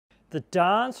the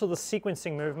dance or the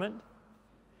sequencing movement,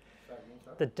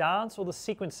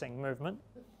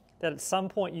 that at some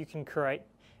point you can create,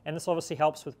 and this obviously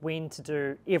helps with when to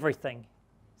do everything.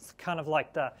 It's kind of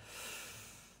like the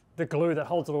glue that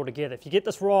holds it all together. If you get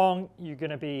this wrong, you're going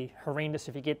to be horrendous.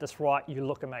 If you get this right, you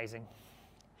look amazing.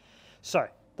 So,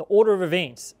 the order of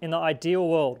events. In the ideal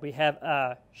world, we have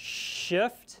a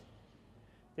shift,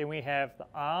 then we have the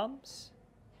arms,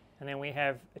 and then we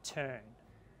have a turn.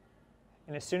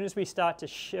 And as soon as we start to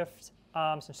shift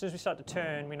arms, as soon as we start to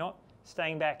turn, we're not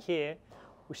staying back here,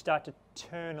 we start to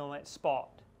turn on that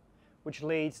spot, which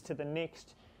leads to the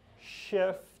next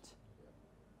shift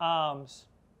arms,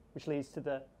 which leads to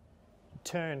the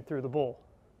turn through the ball.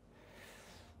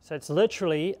 So it's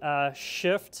literally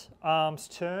shift, arms,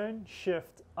 turn,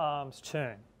 shift, arms,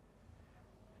 turn.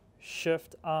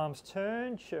 Shift, arms,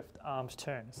 turn, shift, arms,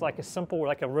 turn. It's like a simple,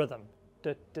 like a rhythm.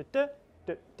 Da, da, da,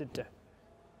 da, da, da.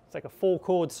 It's like a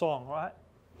 4-chord song, right?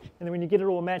 And then when you get it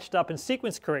all matched up and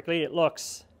sequenced correctly, it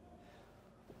looks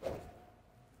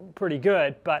pretty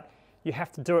good, but you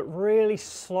have to do it really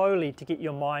slowly to get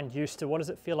your mind used to what does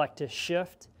it feel like to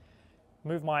shift,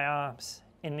 move my arms,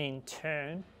 and then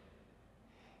turn.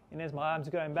 And as my arms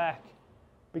are going back,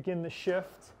 begin the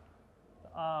shift, the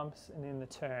arms, and then the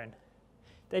turn.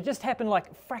 They just happen like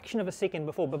a fraction of a second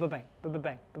before, ba-ba-bang,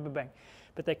 ba-ba-bang, ba-ba-bang.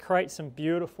 But they create some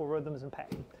beautiful rhythms and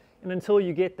patterns. And until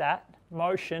you get that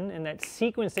motion and that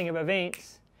sequencing of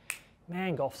events,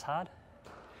 man, golf's hard.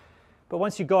 But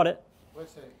once you got it,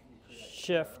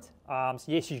 shift, arms,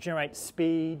 yes, you generate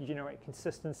speed, you generate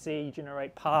consistency, you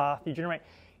generate path, you generate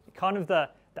kind of the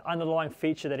underlying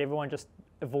feature that everyone just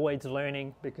avoids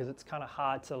learning because it's kind of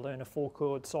hard to learn a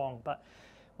 4-chord song. But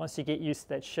once you get used to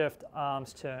that shift,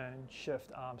 arms, turn,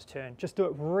 shift, arms, turn, just do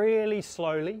it really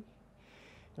slowly.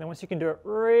 And then once you can do it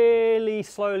really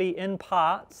slowly in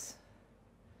parts,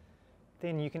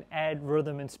 then you can add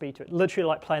rhythm and speed to it. Literally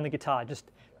like playing the guitar.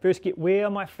 Just first get where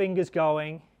are my fingers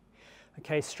going,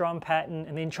 okay, strum pattern,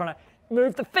 and then trying to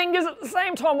move the fingers at the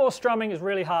same time while strumming is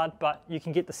really hard, but you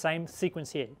can get the same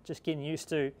sequence here. Just getting used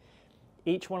to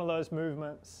each one of those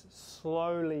movements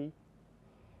slowly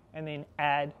and then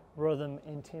add rhythm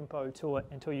and tempo to it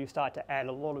until you start to add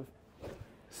a lot of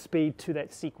speed to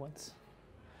that sequence.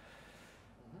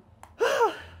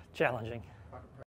 Challenging.